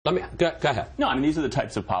Go ahead. No, I mean, these are the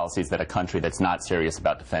types of policies that a country that's not serious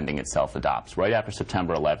about defending itself adopts. Right after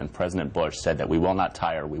September 11th, President Bush said that we will not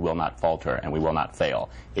tire, we will not falter, and we will not fail.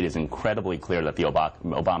 It is incredibly clear that the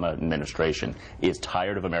Obama administration is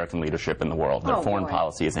tired of American leadership in the world. Their foreign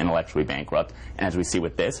policy is intellectually bankrupt. And as we see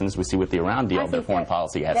with this, and as we see with the Iran deal, their foreign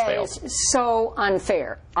policy has failed. That is so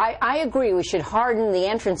unfair. I agree we should harden the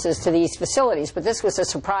entrances to these facilities, but this was a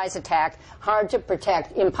surprise attack, hard to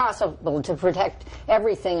protect, impossible to protect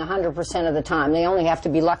everything 100% of the time. They only have to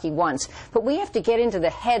be lucky once. But we have to get into the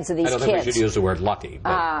heads of these kids. I don't think we should use the word lucky,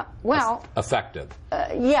 but well, effective.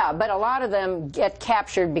 Yeah, but a lot of them get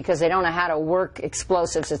captured because they don't know how to work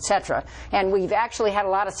explosives, etc. And we've actually had a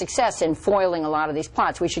lot of success in foiling a lot of these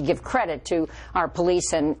plots. We should give credit to our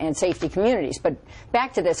police and safety communities. But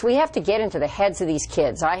back to this, we have to get into the heads of these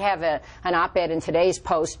kids. I have an op-ed in today's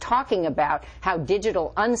Post talking about how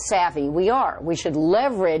digital unsavvy we are. We should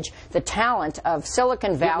leverage the talent of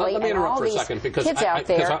Silicon Valley and all these kids out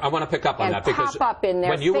there. I want to pick up on that because pop up in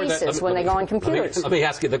their faces when they go on computers. Let me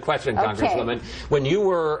ask you the question, Congresswoman. When you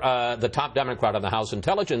were the top Democrat on the House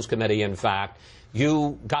Intelligence Committee, in fact,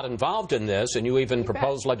 you got involved in this and you even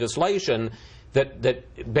proposed legislation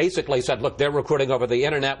that basically said, look, they're recruiting over the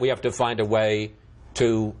Internet. We have to find a way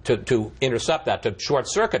to intercept that, to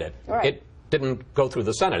short-circuit it. Right. It didn't go through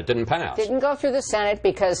the Senate. It didn't pass. Didn't go through the Senate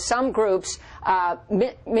because some groups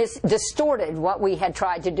distorted what we had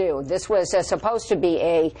tried to do. This was supposed to be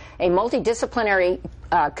a multidisciplinary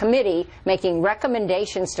committee making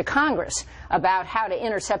recommendations to Congress about how to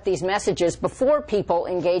intercept these messages before people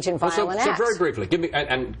engage in violent acts. So very briefly, give me,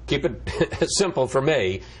 and keep it simple for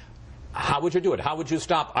me, how would you do it? How would you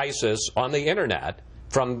stop ISIS on the Internet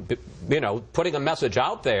from, putting a message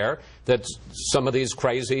out there that some of these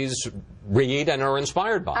crazies read and are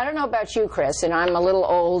inspired by? I don't know about you, Chris, and I'm a little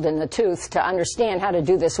old in the tooth to understand how to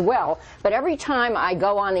do this well, but every time I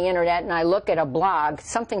go on the Internet and I look at a blog,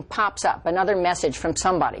 something pops up, another message from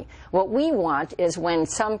somebody. What we want is when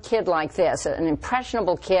some kid like this, an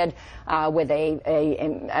impressionable kid with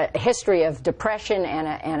a history of depression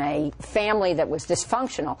and a family that was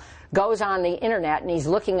dysfunctional, goes on the Internet and he's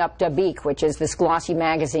looking up Dabiq, which is this glossy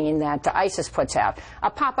magazine that ISIS puts out. A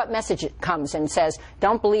pop-up message comes and says,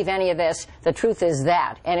 don't believe any of this, the truth is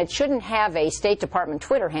that. And it shouldn't have a State Department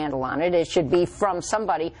Twitter handle on it. It should be from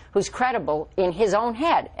somebody who's credible in his own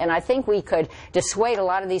head. And I think we could dissuade a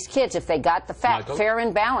lot of these kids if they got the fact. Michael? Fair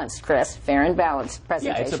and balanced, Chris. Fair and balanced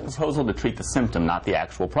presentations. Yeah, it's a proposal to treat the symptom, not the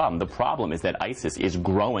actual problem. The problem is that ISIS is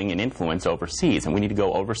growing in influence overseas, and we need to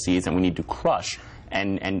go overseas and we need to crush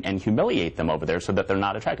and humiliate them over there so that they're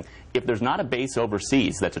not attracting. If there's not a base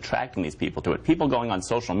overseas that's attracting these people to it, people going on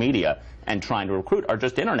social media and trying to recruit are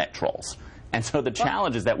just Internet trolls. And so the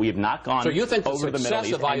challenge is that we have not gone over the Middle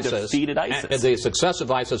East and defeated ISIS. And the success of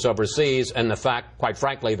ISIS overseas and the fact, quite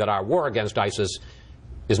frankly, that our war against ISIS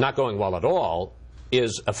is not going well at all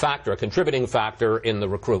is a factor, a contributing factor in the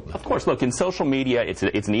recruitment. Of course, look, in social media, it's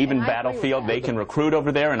an even battlefield. They can recruit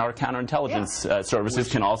over there, and our counterintelligence services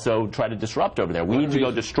can also try to disrupt over there. We need to go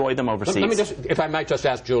destroy them overseas. Let me just, if I might just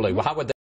ask Julie, how would